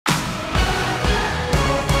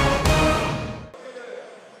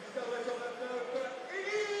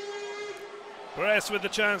Brest with the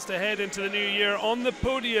chance to head into the new year on the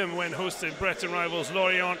podium when hosting Breton rivals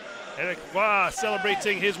Lorient. Eric Roy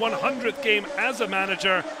celebrating his 100th game as a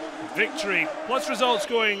manager. Victory plus results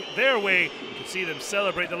going their way to see them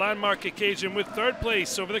celebrate the landmark occasion with third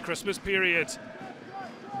place over the Christmas period.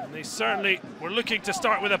 And they certainly were looking to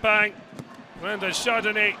start with a bang. Landon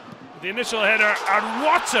Chardonnet with the initial header, and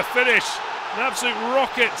what a finish! An absolute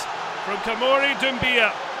rocket from Kamory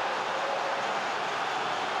DOUMBIA.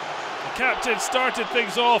 The captain started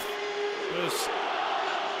things off. It was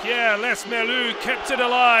Pierre LEES-MELOU kept it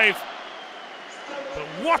alive. But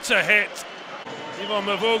what a hit!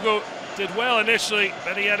 Yvon-Landry did well initially,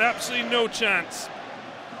 but he had absolutely no chance.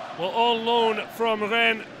 Well, on loan from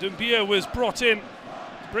Rennes, DOUMBIA was brought in to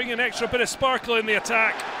bring an extra bit of sparkle in the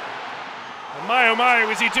attack. And my oh my,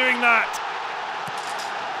 was he doing that!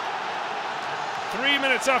 3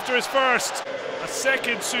 minutes after his first, a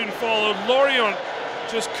second soon followed. Lorient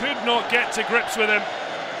just could not get to grips with him.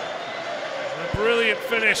 And a brilliant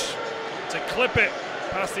finish to clip it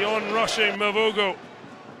past the on-rushing Mavogo.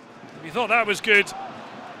 If you thought that was good,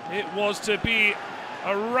 it was to be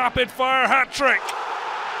a rapid-fire hat-trick.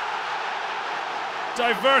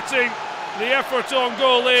 Diverting the effort on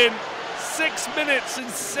goal in 6 minutes and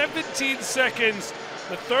 17 seconds,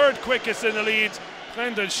 the third quickest in the lead.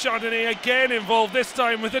 Landon Chardonnet again involved, this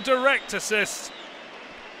time with a direct assist.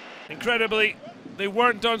 Incredibly, they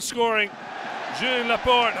weren't done scoring. Julien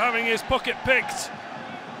Laporte having his pocket picked.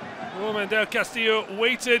 Romain del Castillo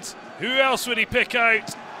waited. Who else would he pick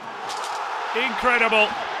out? Incredible.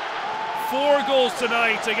 4 goals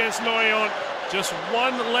tonight against Lorient, just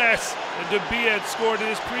one less than DOUMBIA had scored in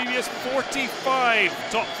his previous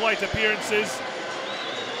 45 top-flight appearances.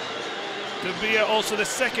 DOUMBIA also the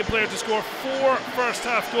second player to score 4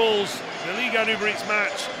 first-half goals in the Ligue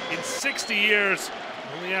match in 60 years,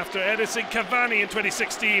 only after Edison Cavani in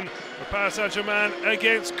 2016 for Paris Saint-Germain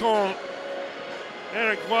against Caen.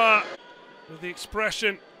 Eric Roy with the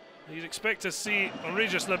expression you'd expect to see on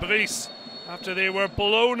Regis Lebris after they were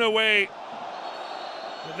blown away.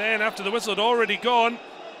 But then, after the whistle had already gone,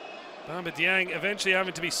 Bamba Dieng eventually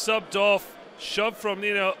having to be subbed off, shoved from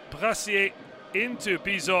BRASSIER into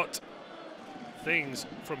BIZOT. Things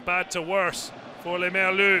from bad to worse for Les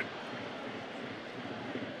Merlus.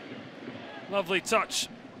 Lovely touch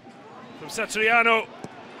from SATRIANO.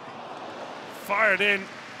 Fired in.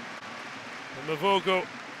 And Mavogo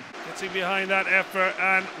getting behind that effort,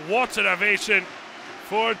 and what an ovation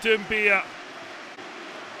for DOUMBIA.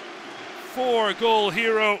 4-goal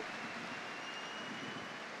hero.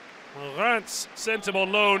 Well, Reims sent him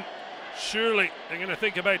on loan. Surely they're going to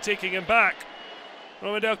think about taking him back.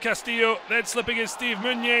 Romain del Castillo then slipping in Steve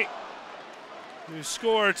Meunier, who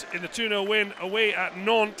scored in the 2-0 win away at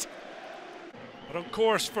Nantes. But on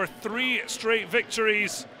course for 3 straight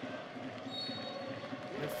victories.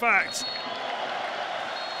 In fact,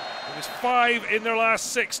 it was 5 in their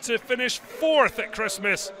last 6 to finish 4th at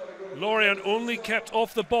Christmas. Lorient only kept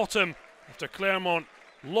off the bottom after Clermont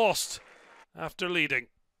lost after leading.